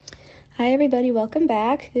Hi everybody, welcome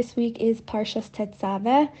back. This week is Parshas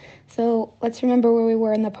Tetzaveh. So let's remember where we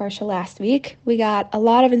were in the Parsha last week. We got a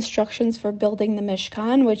lot of instructions for building the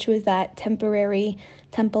Mishkan, which was that temporary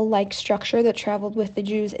temple-like structure that traveled with the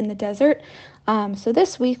Jews in the desert. So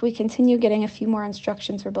this week we continue getting a few more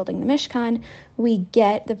instructions for building the Mishkan. We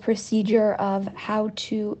get the procedure of how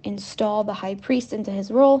to install the high priest into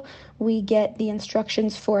his role. We get the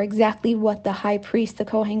instructions for exactly what the high priest, the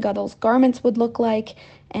Kohen Gadol's garments would look like,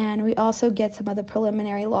 and we also get some of the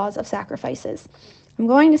preliminary laws of sacrifices. I'm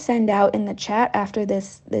going to send out in the chat after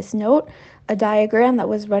this note a diagram that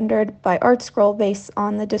was rendered by ArtScroll based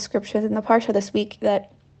on the descriptions in the Parsha this week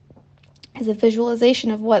that is a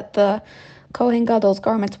visualization of what the Kohen Gadol's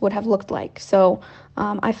garments would have looked like. So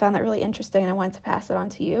I found that really interesting and I wanted to pass it on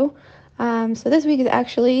to you. So this week is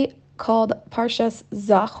actually called Parshas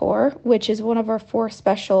Zachor, which is one of our 4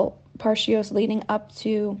 special parshios leading up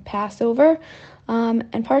to Passover.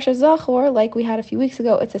 And Parsha Zachor, like we had a few weeks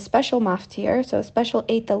ago, it's a special maftir, so a special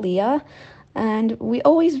 8th aliyah. And we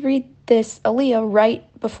always read this aliyah right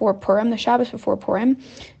before Purim, the Shabbos before Purim,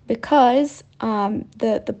 because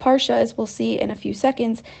the Parsha, as we'll see in a few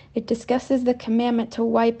seconds, it discusses the commandment to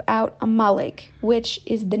wipe out Amalek, which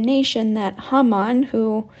is the nation that Haman,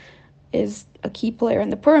 who is a key player in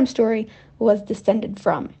the Purim story, was descended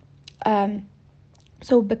from.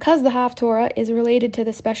 So because the Haftarah is related to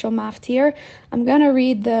the special maftir, I'm going to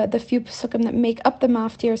read the few pasukim that make up the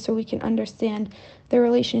maftir so we can understand the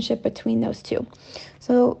relationship between those two.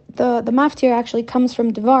 So the maftir actually comes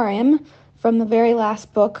from Devarim, from the very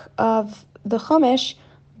last book of the Chumash,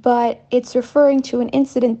 but it's referring to an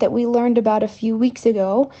incident that we learned about a few weeks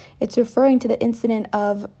ago. It's referring to the incident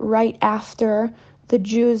of right after the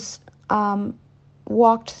Jews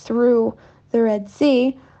walked through the Red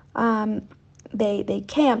Sea. They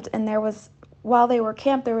camped, and while they were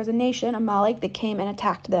camped, there was a nation, Amalek, that came and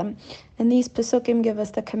attacked them. And these pasukim give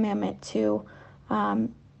us the commandment to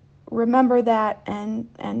remember that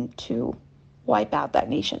and to wipe out that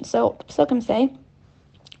nation. So pasukim say,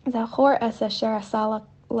 Zachor es asher asa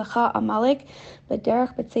lecha Amalek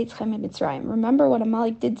b'derech b'tzeitchem mitzrayim. Remember what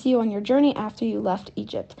Amalek did to you on your journey after you left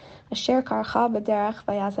Egypt. Asher karcha b'derech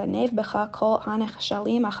vayazanev b'cha kol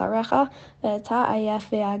hanechshalim acharecha ve'eta ayef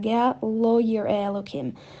ve'agea lo yireh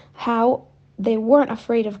Elokim. How they weren't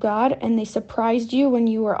afraid of God, and they surprised you when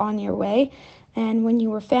you were on your way. And when you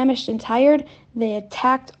were famished and tired, they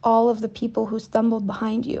attacked all of the people who stumbled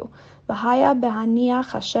behind you. V'haya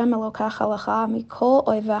behaniach Hashem Elokecha lecha mikol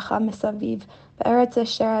oivecha mesaviv. Be'eretz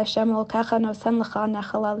asher Hashem Elokecha nosen lecha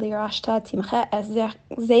nechala lirashta timche es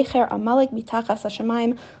zecher Amalek mitachas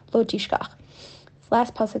hashemayim lo tishkach. This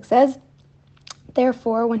last pasuk says,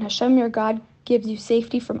 therefore, when Hashem your God gives you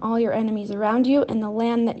safety from all your enemies around you in the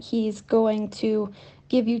land that he's going to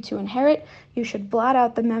give you to inherit, you should blot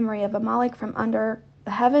out the memory of Amalek from under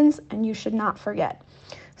the heavens, and you should not forget.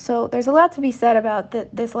 So there's a lot to be said about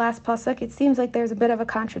this last pasuk. It seems like there's a bit of a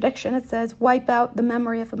contradiction. It says, wipe out the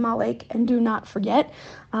memory of Amalek and do not forget.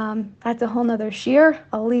 That's a whole nother shir.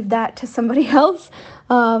 I'll leave that to somebody else.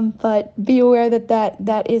 But be aware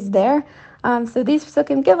that is there. So these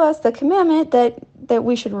pasukim give us the commandment that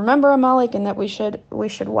we should remember Amalek and that we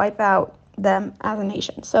should wipe out them as a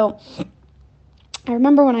nation. So I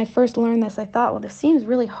remember when I first learned this, I thought, well, this seems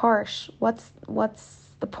really harsh. What's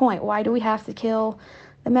the point? Why do we have to kill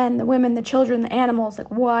the men, the women, the children, the animals?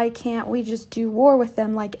 Like, why can't we just do war with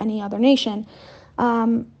them like any other nation?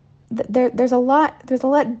 There's a lot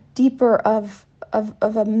deeper of a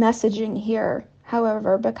messaging here,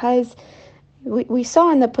 however, because we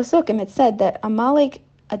saw in the Pasukim, it said that Amalek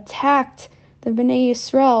attacked the Bnei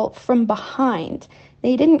Yisrael from behind.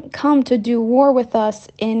 They didn't come to do war with us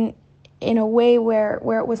in a way where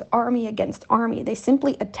it was army against army. They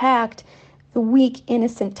simply attacked the weak,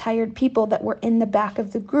 innocent, tired people that were in the back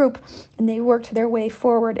of the group, and they worked their way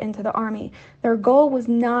forward into the army. Their goal was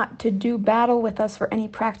not to do battle with us for any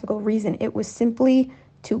practical reason. It was simply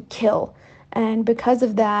to kill. And because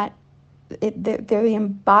of that, they're the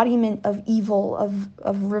embodiment of evil,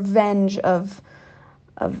 of revenge, of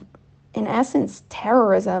in essence,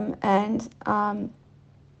 terrorism. And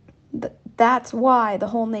that's why the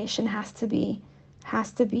whole nation has to be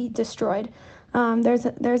destroyed. There's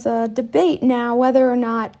a debate now whether or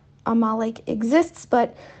not Amalek exists,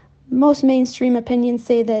 but most mainstream opinions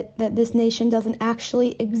say that this nation doesn't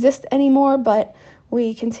actually exist anymore. But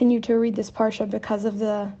we continue to read this parsha because of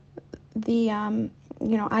the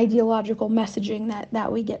ideological messaging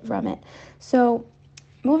that we get from it. So,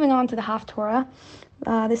 moving on to the Haftarah,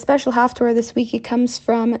 the special Haftarah this week, it comes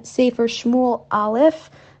from Sefer Shmuel Aleph,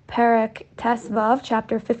 Perek Tesvav,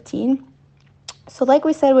 chapter 15. So like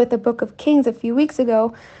we said with the book of Kings a few weeks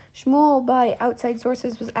ago, Shmuel by outside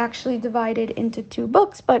sources was actually divided into two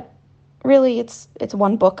books, but really it's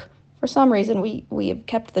one book. For some reason we have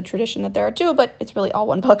kept the tradition that there are two, but it's really all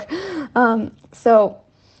one book. So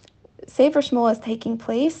Sefer Shmuel is taking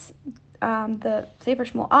place. The Sefer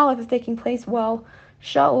Shmuel Aleph is taking place while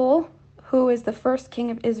Sha'ul, who is the first king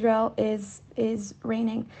of Israel, is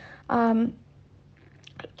reigning.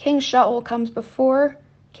 King Sha'ul comes before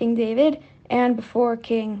King David and before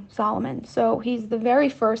King Solomon. So he's the very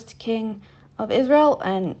first king of Israel,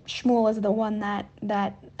 and Shmuel is the one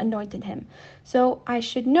that anointed him. So I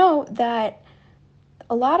should note that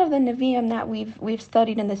a lot of the Nevi'im that we've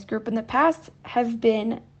studied in this group in the past have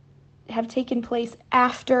taken place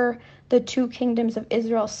after the two kingdoms of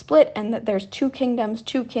Israel split, and that there's two kingdoms,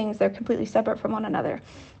 two kings, they're completely separate from one another.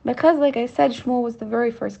 Because, like I said, Shmuel was the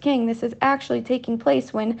very first king, this is actually taking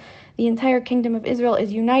place when the entire kingdom of Israel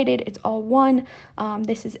is united, it's all one.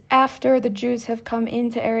 This is after the Jews have come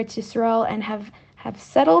into Eretz Yisrael and have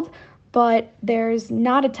settled, but there's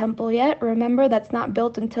not a temple yet. Remember, that's not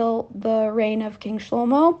built until the reign of King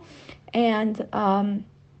Shlomo, and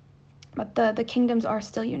but the kingdoms are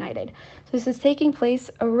still united. So this is taking place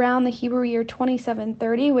around the Hebrew year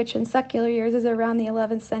 2730, which in secular years is around the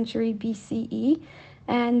 11th century BCE.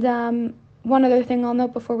 And one other thing I'll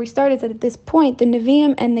note before we start is that at this point, the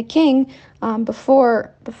Nevi'im and the king,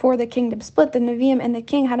 before the kingdom split, the Nevi'im and the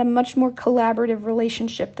king had a much more collaborative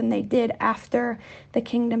relationship than they did after the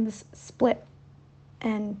kingdoms split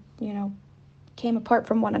and, came apart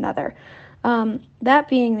from one another. That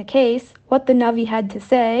being the case, what the Navi had to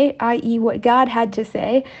say, i.e. what God had to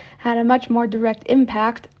say, had a much more direct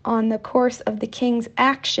impact on the course of the king's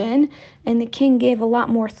action, and the king gave a lot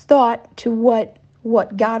more thought to what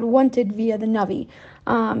God wanted via the Navi.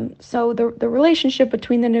 So the relationship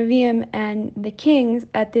between the Nevi'im and the kings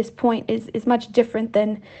at this point is much different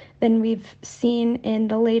than we've seen in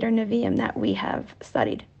the later Nevi'im that we have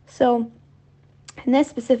studied. So in this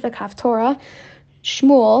specific Haftarah,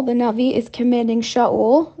 Shmuel, the Navi, is commanding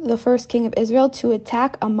Sha'ul, the first king of Israel, to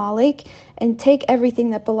attack Amalek and take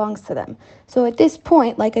everything that belongs to them. So at this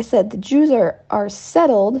point, like I said, the Jews are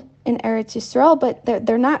settled in Eretz Yisrael, but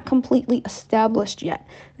they're not completely established yet.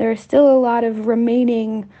 There are still a lot of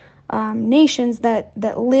remaining nations that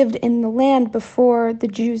lived in the land before the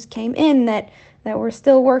Jews came in that we're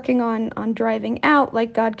still working on driving out,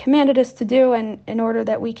 like God commanded us to do, and in order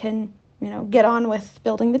that we can get on with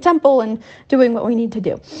building the temple and doing what we need to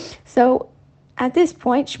do. So at this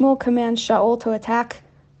point, Shmuel commands Sha'ul to attack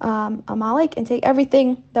Amalek and take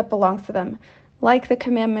everything that belongs to them. Like the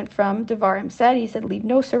commandment from Devarim said, he said, leave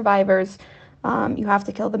no survivors. You have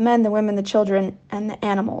to kill the men, the women, the children, and the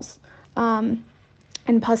animals. In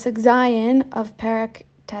Pasuk Zayin of Perek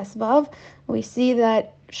Tetzaveh, we see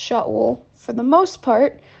that Sha'ul, for the most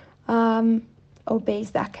part,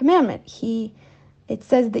 obeys that commandment. It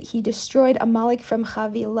says that he destroyed Amalek from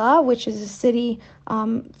Havilah, which is a city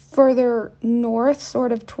further north,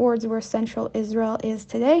 sort of towards where central Israel is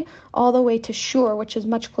today, all the way to Shur, which is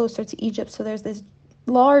much closer to Egypt. So there's this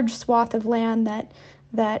large swath of land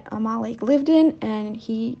that Amalek lived in, and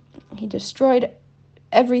he destroyed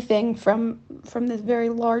everything from this very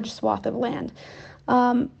large swath of land.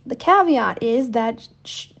 The caveat is that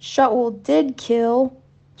Sha'ul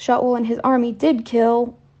and his army did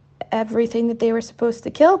kill everything that they were supposed to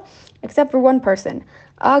kill, except for one person,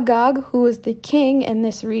 Agag, who was the king in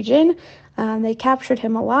this region. They captured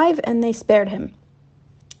him alive and they spared him.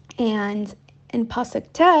 And in Pasuk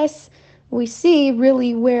Tes, we see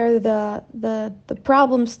really where the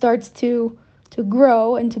problem starts to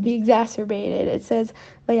grow and to be exacerbated. It says,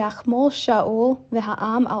 "Vayachmol Sha'ul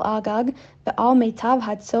v'ha'am al Agag v'al meitav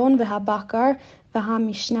hatzon v'habakar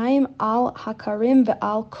v'hamishnayim al hakarim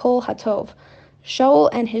v'al kol hatov." Sha'ul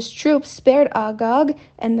and his troops spared Agag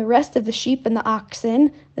and the rest of the sheep and the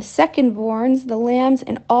oxen, the second-borns, the lambs,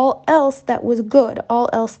 and all else that was good, all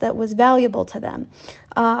else that was valuable to them.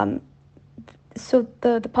 So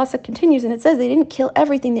the pasuk continues, and it says they didn't kill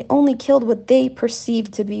everything; they only killed what they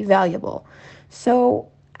perceived to be valuable. So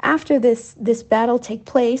after this battle take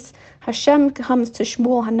place, Hashem comes to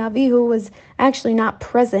Shmuel Hanavi, who was actually not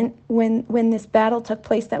present when this battle took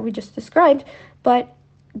place that we just described, but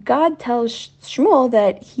God tells Shmuel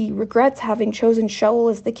that he regrets having chosen Sha'ul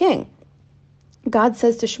as the king. God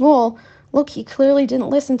says to Shmuel, look, he clearly didn't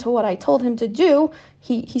listen to what I told him to do.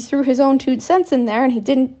 He threw his own 2 cents in there, and he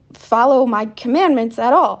didn't follow my commandments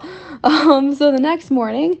at all. So the next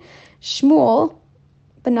morning, Shmuel,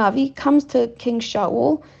 the Navi, comes to King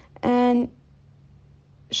Sha'ul, and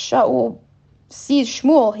Sha'ul sees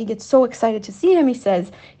Shmuel, he gets so excited to see him. He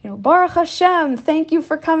says, Baruch Hashem, thank you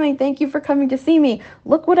for coming to see me.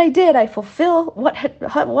 Look what I did. I fulfill what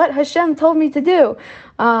Hashem told me to do.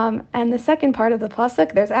 And the second part of the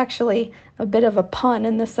pasuk, there's actually a bit of a pun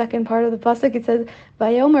in the second part of the pasuk. It says,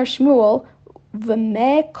 Vayomer Shmuel,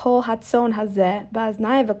 v'meh kol hatzon hazeh,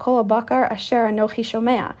 ba'aznai v'kol abakar asher anochi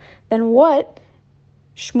shomea. Then what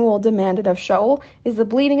Shmuel demanded of Sha'ul is the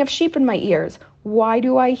bleating of sheep in my ears. Why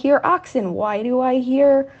do I hear oxen? Why do I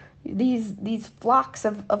hear these flocks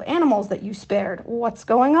of animals that you spared? What's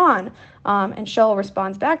going on? And Sha'ul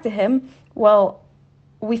responds back to him, well,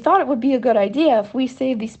 we thought it would be a good idea if we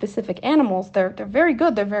save these specific animals. They're very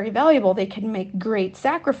good. They're very valuable. They can make great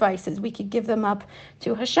sacrifices. We could give them up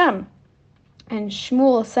to Hashem. And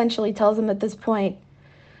Shmuel essentially tells him at this point,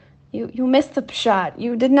 you missed the pshat.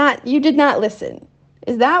 You did not listen.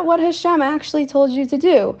 Is that what Hashem actually told you to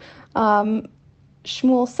do?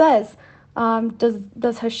 Shmuel says,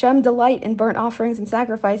 does Hashem delight in burnt offerings and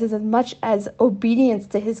sacrifices as much as obedience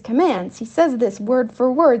to his commands? He says this word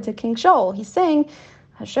for word to King Sha'ul. He's saying,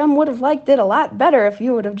 Hashem would have liked it a lot better if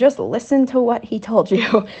you would have just listened to what he told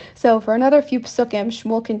you. So for another few psukim,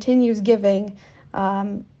 Shmuel continues giving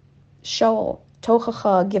Sha'ul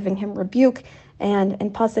tochacha, giving him rebuke, and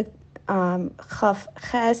in pasuk chaf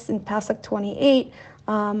ches, in pasuk 28,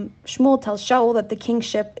 Shmuel tells Sha'ul that the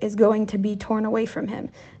kingship is going to be torn away from him.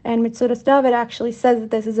 And Mitzudas David actually says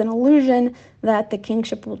that this is an illusion, that the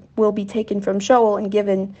kingship will be taken from Sha'ul and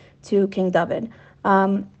given to King David.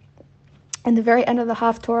 In the very end of the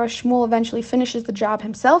Haftarah, Shmuel eventually finishes the job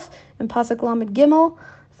himself. In Pasuk Lamed Gimel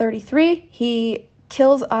 33, he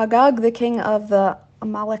kills Agag, the king of the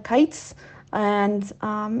Amalekites, and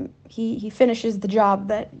he finishes the job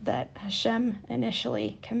that Hashem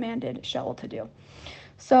initially commanded Sha'ul to do.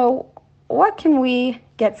 So what can we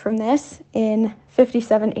get from this in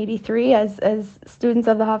 5783 as students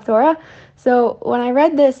of the Haftarah? So when I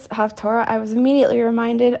read this Haftarah, I was immediately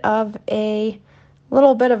reminded of a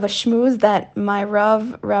little bit of a schmooze that my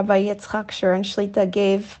Rav, Rabbi Yitzchak Shuren Shlita,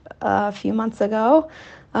 gave a few months ago.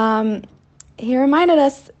 He reminded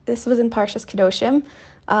us, this was in Parshas Kedoshim,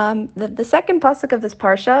 the second pasuk of this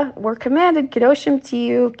parsha, we're commanded, Kedoshim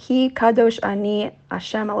tiyu ki kadosh ani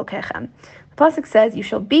Hashem Elokechem. The pasuk says, you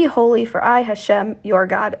shall be holy, for I, Hashem, your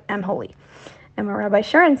God, am holy. And what Rabbi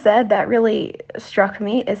Shuren said that really struck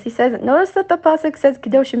me is he says, notice that the pasuk says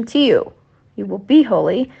Kedoshim tiyu, you will be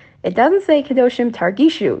holy. It doesn't say Kedoshim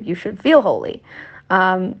targishu, you should feel holy.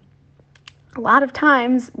 A lot of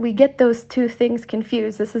times we get those two things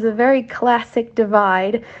confused. This is a very classic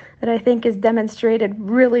divide that I think is demonstrated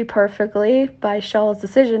really perfectly by Sha'ul's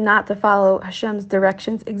decision not to follow Hashem's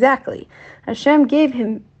directions exactly. Hashem gave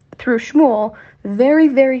him, through Shmuel, very,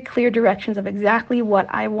 very clear directions of exactly what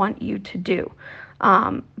I want you to do.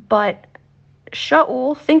 But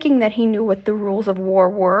Sha'ul, thinking that he knew what the rules of war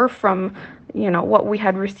were from, what we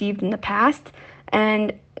had received in the past,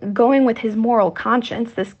 and going with his moral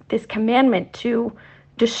conscience, this commandment to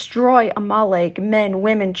destroy Amalek, men,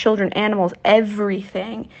 women, children, animals,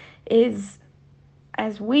 everything, is,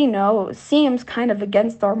 as we know, seems kind of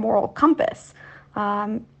against our moral compass.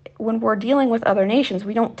 When we're dealing with other nations,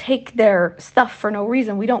 we don't take their stuff for no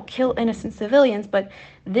reason. We don't kill innocent civilians, but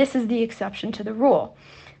this is the exception to the rule.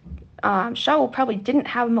 Sha'ul probably didn't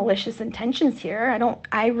have malicious intentions here.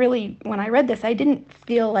 When I read this, I didn't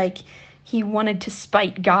feel like he wanted to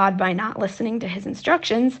spite God by not listening to his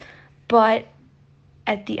instructions, but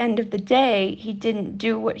at the end of the day, he didn't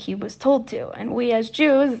do what he was told to. And we as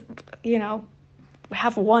Jews,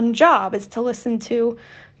 have one job, is to listen to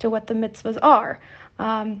what the mitzvahs are.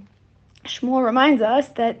 Shmuel reminds us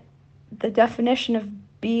that the definition of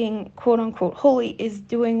being quote-unquote holy is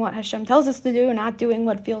doing what Hashem tells us to do, not doing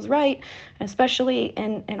what feels right, especially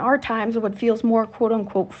in our times, what feels more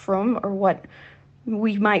quote-unquote frum, or what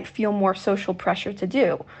we might feel more social pressure to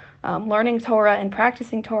do. Learning Torah and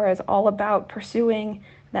practicing Torah is all about pursuing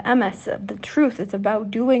the emes, the truth. It's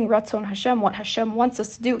about doing Ratzon Hashem, what Hashem wants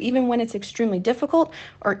us to do, even when it's extremely difficult,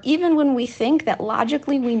 or even when we think that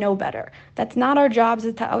logically we know better. That's not our job, is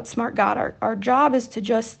to outsmart God. Our job is to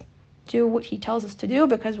just do what he tells us to do,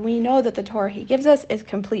 because we know that the Torah he gives us is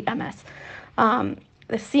complete emes.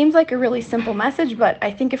 This seems like a really simple message, but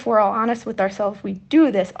I think if we're all honest with ourselves, we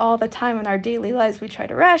do this all the time in our daily lives. We try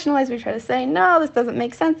to rationalize, we try to say, no, this doesn't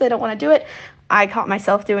make sense, I don't want to do it. I caught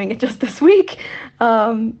myself doing it just this week,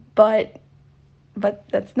 but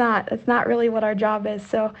that's not really what our job is.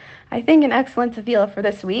 So I think an excellent tefillah for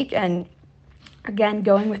this week, and again,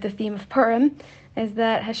 going with the theme of Purim, is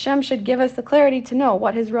that Hashem should give us the clarity to know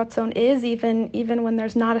what His Ratzon is, even when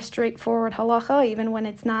there's not a straightforward halacha, even when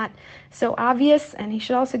it's not so obvious, and He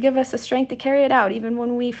should also give us the strength to carry it out, even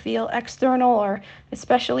when we feel external or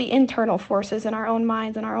especially internal forces in our own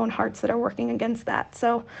minds and our own hearts that are working against that.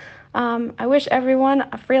 So I wish everyone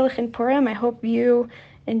a Freilichen Purim. I hope you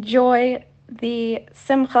enjoy the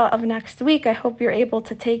simcha of next week. I hope you're able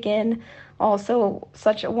to take in also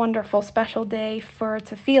such a wonderful special day for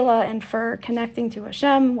tefillah and for connecting to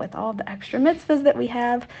Hashem with all the extra mitzvahs that we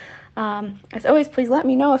have. As always, please let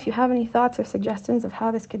me know if you have any thoughts or suggestions of how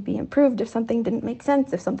this could be improved, if something didn't make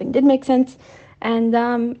sense, if something did make sense.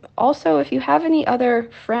 And also, if you have any other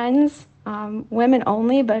friends, women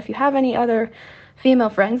only, but if you have any other female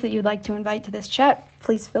friends that you'd like to invite to this chat,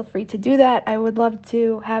 please feel free to do that. I would love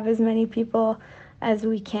to have as many people as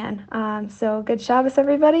we can. So good Shabbos,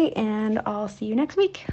 everybody, and I'll see you next week.